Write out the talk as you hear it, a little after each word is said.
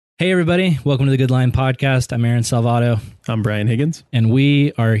Hey, everybody. Welcome to the Good Line Podcast. I'm Aaron Salvato. I'm Brian Higgins. And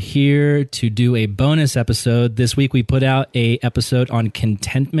we are here to do a bonus episode. This week, we put out a episode on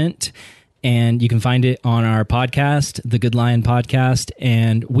contentment, and you can find it on our podcast, the Good Lion Podcast.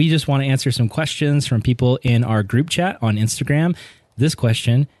 And we just want to answer some questions from people in our group chat on Instagram. This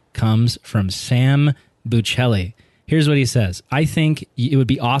question comes from Sam Buccelli. Here's what he says. I think it would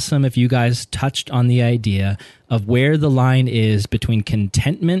be awesome if you guys touched on the idea of where the line is between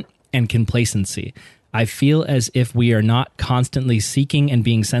contentment and complacency. I feel as if we are not constantly seeking and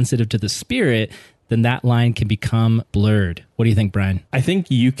being sensitive to the Spirit, then that line can become blurred. What do you think, Brian? I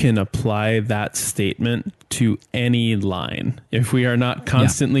think you can apply that statement to any line. If we are not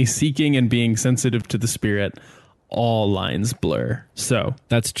constantly seeking and being sensitive to the Spirit, all lines blur. So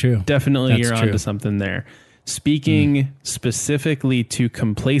that's true. Definitely That's you're true. onto something there. Speaking specifically to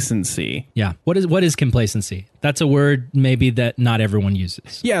complacency. Yeah. What is complacency? That's a word maybe that not everyone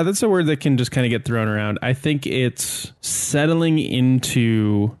uses. Yeah, that's a word that can just kind of get thrown around. I think it's settling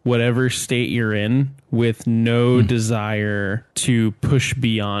into whatever state you're in with no desire to push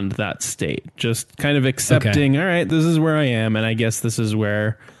beyond that state. Just kind of accepting, all right, this is where I am, and I guess this is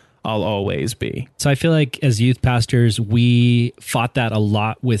where I'll always be. So I feel like as youth pastors, we fought that a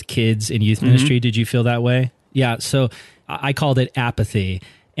lot with kids in youth ministry. Did you feel that way? Yeah. So I called it apathy.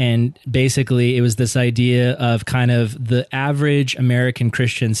 And basically it was this idea of kind of the average American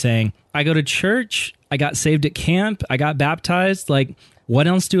Christian saying, I go to church, I got saved at camp, I got baptized. Like, what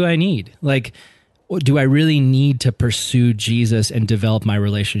else do I need? Like, do I really need to pursue Jesus and develop my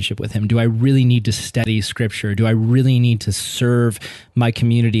relationship with him? Do I really need to study scripture? Do I really need to serve my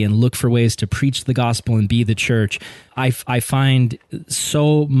community and look for ways to preach the gospel and be the church? I find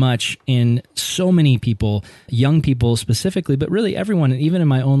so much in so many people, young people specifically, but really everyone, and even in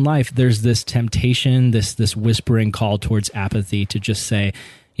my own life, there's this temptation, this whispering call towards apathy to just say,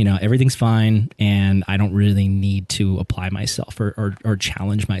 you know, everything's fine and I don't really need to apply myself or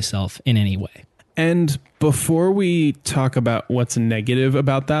challenge myself in any way. And before we talk about what's negative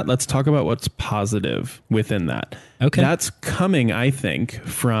about that, let's talk about what's positive within that. Okay. That's coming, I think,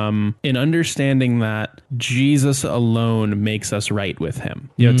 from an understanding that Jesus alone makes us right with him.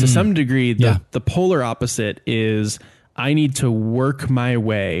 You know, to some degree, the polar opposite is I need to work my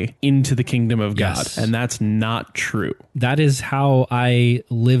way into the kingdom of God. Yes. And that's not true. That is how I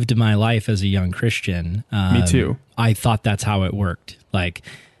lived my life as a young Christian. Me too. I thought that's how it worked. Like,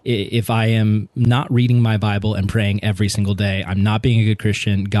 if I am not reading my Bible and praying every single day, I'm not being a good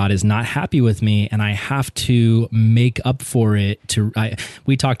Christian. God is not happy with me, and I have to make up for it.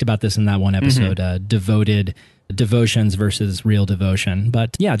 We talked about this in that one episode, devoted devotions versus real devotion.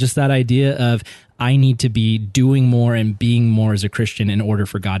 But yeah, just that idea of I need to be doing more and being more as a Christian in order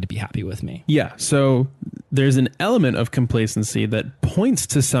for God to be happy with me. Yeah, so there's an element of complacency that points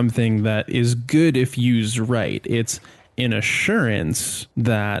to something that is good if used right. It's an assurance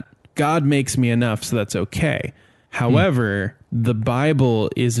that God makes me enough, so that's okay. However, the Bible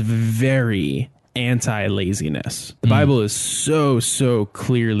is very anti-laziness. The Bible is so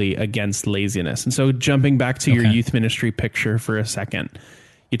clearly against laziness. And so jumping back to your youth ministry picture for a second,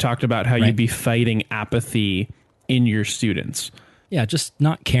 you talked about how you'd be fighting apathy in your students. Yeah, just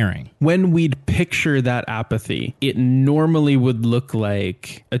not caring. When we'd picture that apathy, it normally would look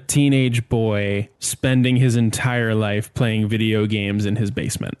like a teenage boy spending his entire life playing video games in his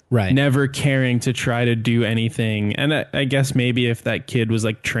basement. Right. Never caring to try to do anything. And I guess maybe if that kid was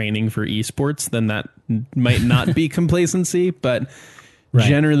like training for esports, then that might not be complacency, but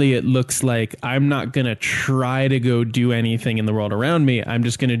generally it looks like I'm not going to try to go do anything in the world around me. I'm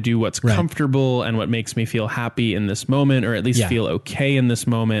just going to do what's comfortable and what makes me feel happy in this moment, or at least feel okay in this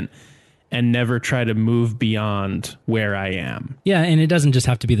moment, and never try to move beyond where I am. Yeah, and it doesn't just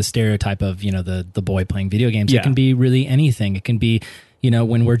have to be the stereotype of, you know, the boy playing video games. It can be really anything. It can be, you know,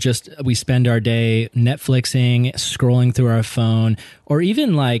 when we spend our day Netflixing, scrolling through our phone, or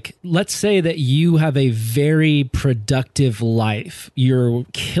even like, let's say that you have a very productive life. You're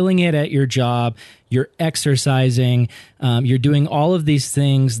killing it at your job. You're exercising. You're doing all of these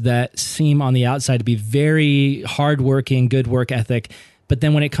things that seem on the outside to be very hardworking, good work ethic. But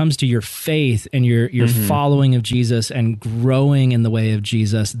then when it comes to your faith and your following of Jesus and growing in the way of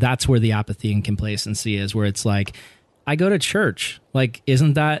Jesus, that's where the apathy and complacency is, where it's like, I go to church. Like,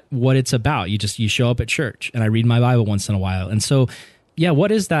 isn't that what it's about? You show up at church, and I read my Bible once in a while. And so, yeah,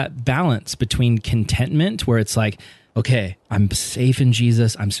 what is that balance between contentment, where it's like, okay, I'm safe in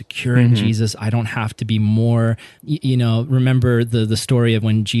Jesus, I'm secure in Jesus, I don't have to be more, you know, remember the story of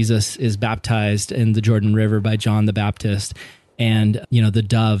when Jesus is baptized in the Jordan River by John the Baptist, And, the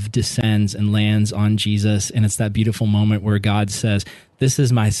dove descends and lands on Jesus. And it's that beautiful moment where God says, "This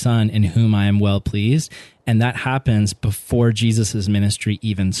is my son in whom I am well pleased." And that happens before Jesus's ministry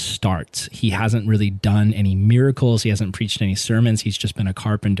even starts. He hasn't really done any miracles. He hasn't preached any sermons. He's just been a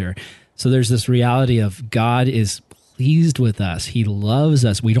carpenter. So there's this reality of God is pleased with us. He loves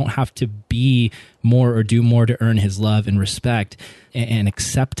us. We don't have to be more or do more to earn his love and respect and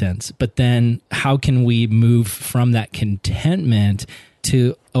acceptance. But then how can we move from that contentment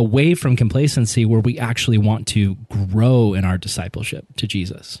to away from complacency where we actually want to grow in our discipleship to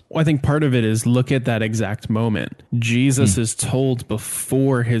Jesus? Well, I think part of it is look at that exact moment. Jesus is told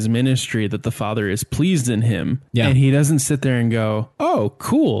before his ministry that the Father is pleased in him. Yeah. And he doesn't sit there and go, "Oh,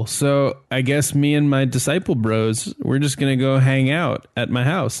 cool. So I guess me and my disciple bros, we're just going to go hang out at my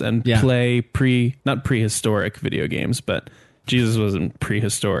house and play not prehistoric video games, but Jesus wasn't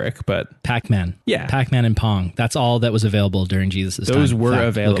prehistoric, but Pac-Man. Yeah. Pac-Man and Pong. That's all that was available during Jesus' time. Those were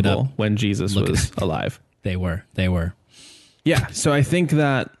available when Jesus was alive. They were. Yeah. So I think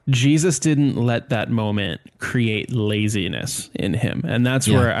that Jesus didn't let that moment create laziness in him. And that's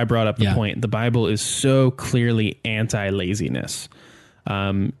where I brought up the point. The Bible is so clearly anti-laziness.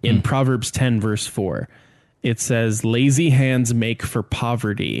 In Proverbs 10, verse 4, it says, "Lazy hands make for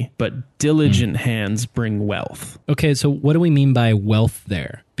poverty, but diligent hands bring wealth." Okay, so what do we mean by wealth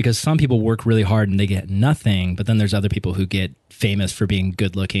there? Because some people work really hard and they get nothing, but then there's other people who get famous for being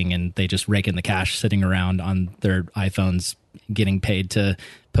good looking and they just rake in the cash sitting around on their iPhones getting paid to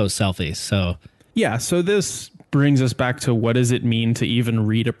post selfies. So this brings us back to what does it mean to even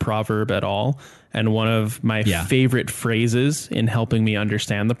read a proverb at all? And one of my favorite phrases in helping me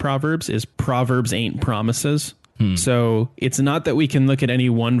understand the Proverbs is Proverbs ain't promises. So it's not that we can look at any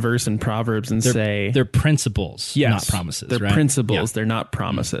one verse in Proverbs and say... They're principles, not promises. They're principles. They're not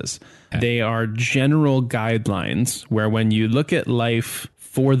promises. Okay. They are general guidelines where when you look at life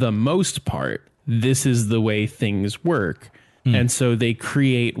for the most part, this is the way things work. And so they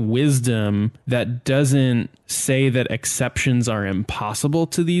create wisdom that doesn't say that exceptions are impossible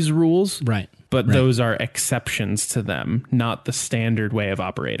to these rules. Right. But those are exceptions to them, not the standard way of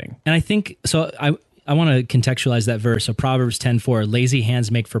operating. And I think, so I want to contextualize that verse. So Proverbs 10:4, "Lazy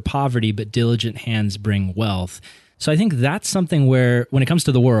hands make for poverty, but diligent hands bring wealth." So I think that's something where when it comes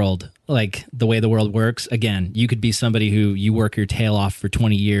to the world, like the way the world works, again, you could be somebody who you work your tail off for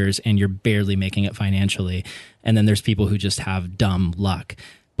 20 years and you're barely making it financially. And then there's people who just have dumb luck.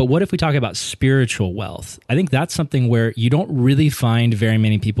 But what if we talk about spiritual wealth? I think that's something where you don't really find very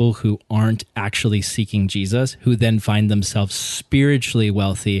many people who aren't actually seeking Jesus, who then find themselves spiritually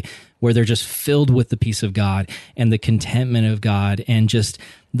wealthy, where they're just filled with the peace of God and the contentment of God and just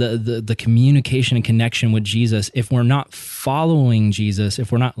the communication and connection with Jesus. If we're not following Jesus,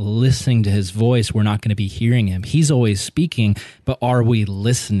 if we're not listening to his voice, we're not going to be hearing him. He's always speaking, but are we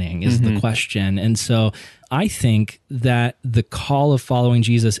listening is the question. And so I think that the call of following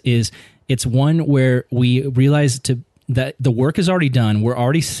Jesus it's one where we realize that the work is already done. We're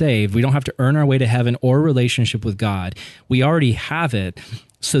already saved. We don't have to earn our way to heaven or relationship with God. We already have it.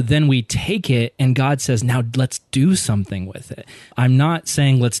 So then we take it and God says, now let's do something with it. I'm not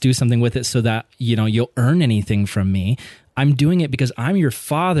saying let's do something with it so that, you'll earn anything from me. I'm doing it because I'm your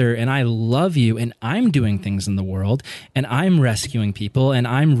Father and I love you and I'm doing things in the world and I'm rescuing people and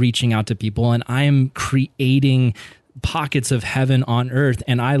I'm reaching out to people and I'm creating pockets of heaven on earth,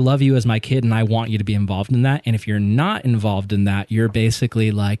 and I love you as my kid and I want you to be involved in that. And if you're not involved in that, you're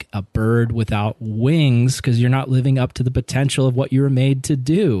basically like a bird without wings because you're not living up to the potential of what you were made to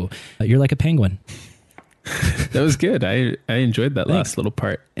do. You're like a penguin. That was good. I enjoyed that last little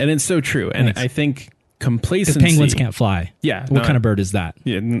part. And it's so true. And I think complacency... Because penguins can't fly. Yeah. What kind of bird is that?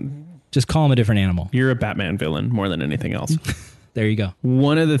 Yeah. Just call them a different animal. You're a Batman villain more than anything else. There you go.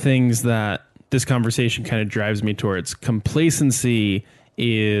 One of the things that this conversation kind of drives me towards complacency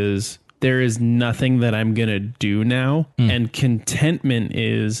is there is nothing that I'm going to do now. And contentment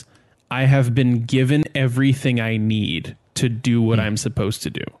is I have been given everything I need to do what I'm supposed to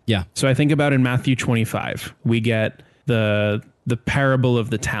do. Yeah. So I think about in Matthew 25, we get the parable of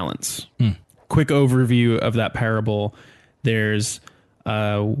the talents. Quick overview of that parable. There's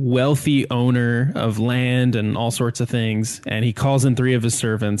a wealthy owner of land and all sorts of things. And he calls in 3 of his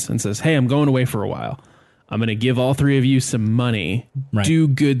servants and says, "Hey, I'm going away for a while. I'm going to give all 3 of you some money. Right. Do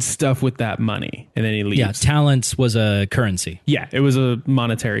good stuff with that money." And then he leaves. Yeah, talents was a currency. Yeah, it was a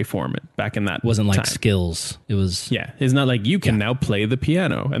monetary form back in that It wasn't like time. Skills. It was... Yeah, it's not like you can now play the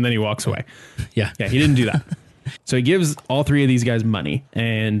piano. And then he walks away. Yeah. Yeah, he didn't do that. So he gives all 3 of these guys money.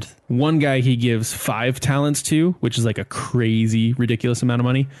 And one guy he gives 5 talents to, which is like a crazy, ridiculous amount of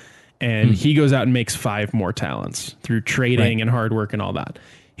money. and he goes out and makes 5 more talents through trading and hard work and all that.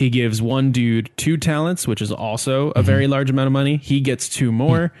 He gives one dude 2 talents, which is also a very large amount of money. He gets 2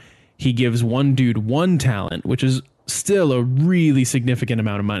 more. He gives one dude 1 talent, which is still a really significant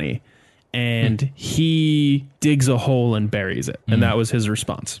amount of money. And he digs a hole and buries it. And that was his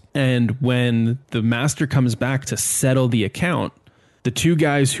response. And when the master comes back to settle the account, the 2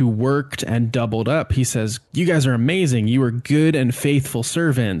 guys who worked and doubled up, he says, "You guys are amazing. You are good and faithful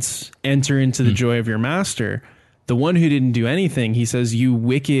servants. Enter into the joy of your master." The one who didn't do anything, he says, "You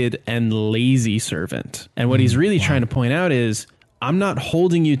wicked and lazy servant." And what he's really trying to point out is, I'm not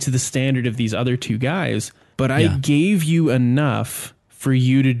holding you to the standard of these other 2 guys, but I gave you enough for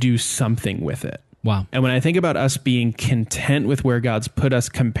you to do something with it. Wow. And when I think about us being content with where God's put us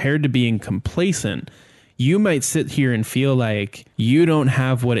compared to being complacent, you might sit here and feel like you don't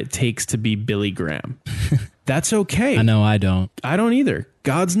have what it takes to be Billy Graham. That's okay. I know I don't. I don't either.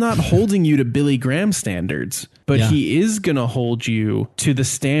 God's not holding you to Billy Graham standards, but he is going to hold you to the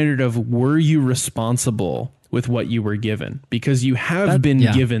standard of, were you responsible with what you were given? Because you have been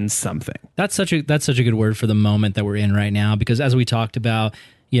given something. That's such a good word for the moment that we're in right now, because as we talked about,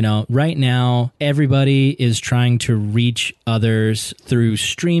 you know, right now, everybody is trying to reach others through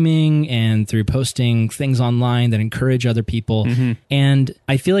streaming and through posting things online that encourage other people. And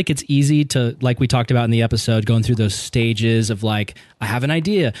I feel like it's easy to, like we talked about in the episode, going through those stages of like, I have an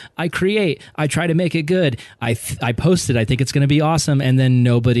idea, I create, I try to make it good, I post it, I think it's going to be awesome. And then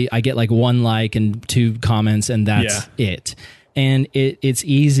I get like 1 like and 2 comments, and that's it. And it's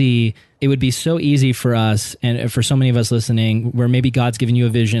easy. It would be so easy for us, and for so many of us listening, where maybe God's given you a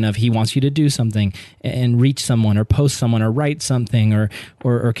vision of he wants you to do something and reach someone or post someone or write something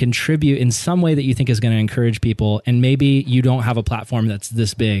or contribute in some way that you think is going to encourage people. And maybe you don't have a platform that's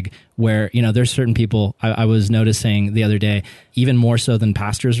this big where, you know, there's certain people I was noticing the other day, even more so than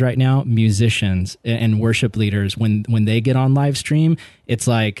pastors right now, musicians and worship leaders, when they get on live stream, it's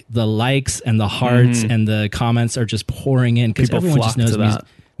like the likes and the hearts and the comments are just pouring in, because everyone just knows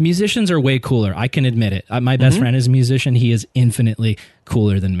musicians are way cooler. I can admit it. My best friend is a musician. He is infinitely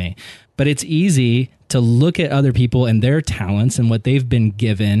cooler than me. But it's easy to look at other people and their talents and what they've been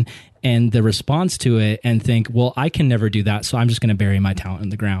given and the response to it and think, well, I can never do that, so I'm just going to bury my talent in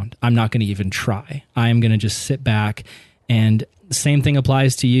the ground. I'm not going to even try. I am going to just sit back. And same thing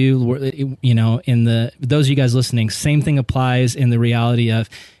applies to you, you know, those of you guys listening, same thing applies in the reality of,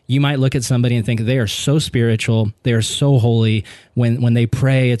 you might look at somebody and think they are so spiritual, they are so holy. When they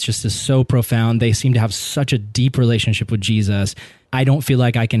pray, it's just so profound. They seem to have such a deep relationship with Jesus. I don't feel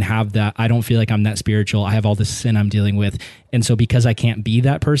like I can have that. I don't feel like I'm that spiritual. I have all this sin I'm dealing with. And so because I can't be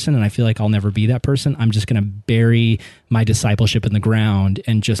that person, and I feel like I'll never be that person, I'm just going to bury my discipleship in the ground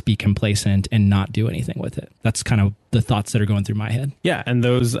and just be complacent and not do anything with it. That's kind of the thoughts that are going through my head. Yeah, and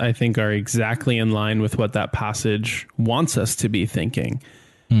those, I think, are exactly in line with what that passage wants us to be thinking.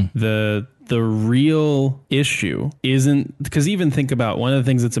 The real issue isn't, because even think about one of the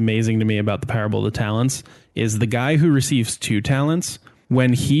things that's amazing to me about the parable of the talents is the guy who receives 2 talents,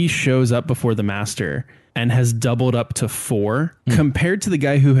 when he shows up before the master and has doubled up to 4 compared to the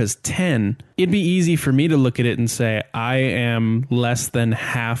guy who has 10, it'd be easy for me to look at it and say, I am less than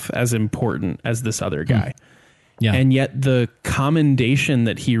half as important as this other guy. Yeah. And yet the commendation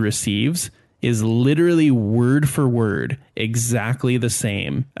that he receives is literally word for word exactly the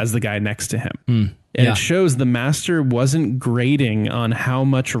same as the guy next to him. And it shows the master wasn't grading on how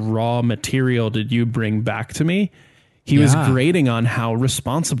much raw material did you bring back to me. He was grading on how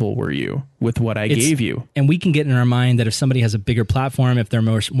responsible were you with what I gave you. And we can get in our mind that if somebody has a bigger platform, if they're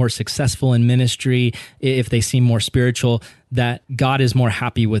more successful in ministry, if they seem more spiritual, that God is more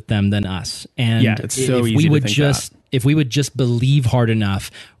happy with them than us. And it's so easy to think that. If we would just believe hard enough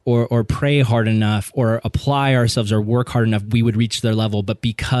or pray hard enough or apply ourselves or work hard enough, we would reach their level. But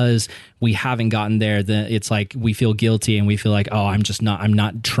because we haven't gotten there, then it's like we feel guilty and we feel like, oh, I'm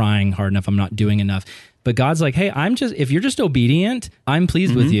not trying hard enough. I'm not doing enough. But God's like, hey, if you're just obedient, I'm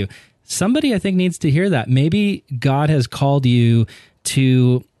pleased with you. Somebody I think needs to hear that. Maybe God has called you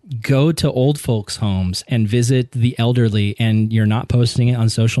to go to old folks' homes and visit the elderly, and you're not posting it on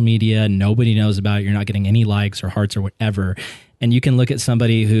social media. Nobody knows about it. You're not getting any likes or hearts or whatever. And you can look at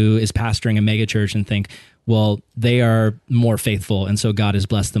somebody who is pastoring a megachurch and think, well, they are more faithful, and so God has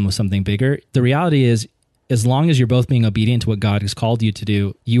blessed them with something bigger. The reality is, as long as you're both being obedient to what God has called you to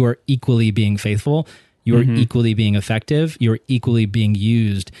do, you are equally being faithful. You are equally being effective. You're equally being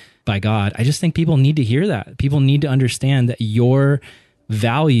used by God. I just think people need to hear that. People need to understand that your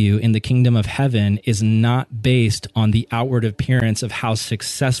value in the kingdom of heaven is not based on the outward appearance of how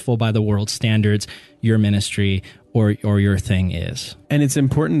successful by the world's standards your ministry or your thing is. And it's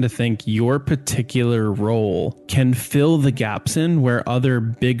important to think your particular role can fill the gaps in where other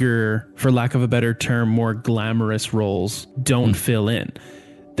bigger, for lack of a better term, more glamorous roles don't fill in.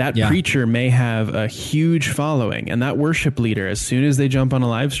 That preacher may have a huge following, and that worship leader, as soon as they jump on a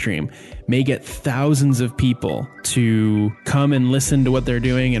live stream, may get thousands of people to come and listen to what they're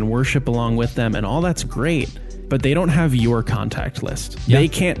doing and worship along with them, and all that's great. But they don't have your contact list. Yeah. They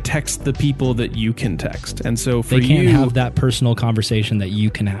can't text the people that you can text. And so for you... They can't have that personal conversation that you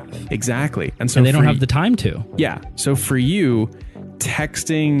can have. Exactly. And so they don't have the time to. Yeah. So for you,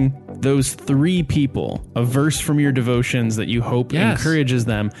 texting those 3 people a verse from your devotions that you hope encourages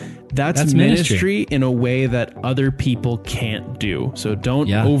them, that's ministry in a way that other people can't do. So don't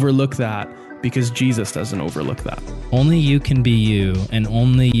overlook that, because Jesus doesn't overlook that. Only you can be you, and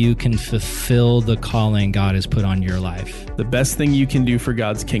only you can fulfill the calling God has put on your life. The best thing you can do for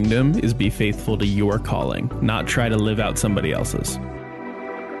God's kingdom is be faithful to your calling, not try to live out somebody else's.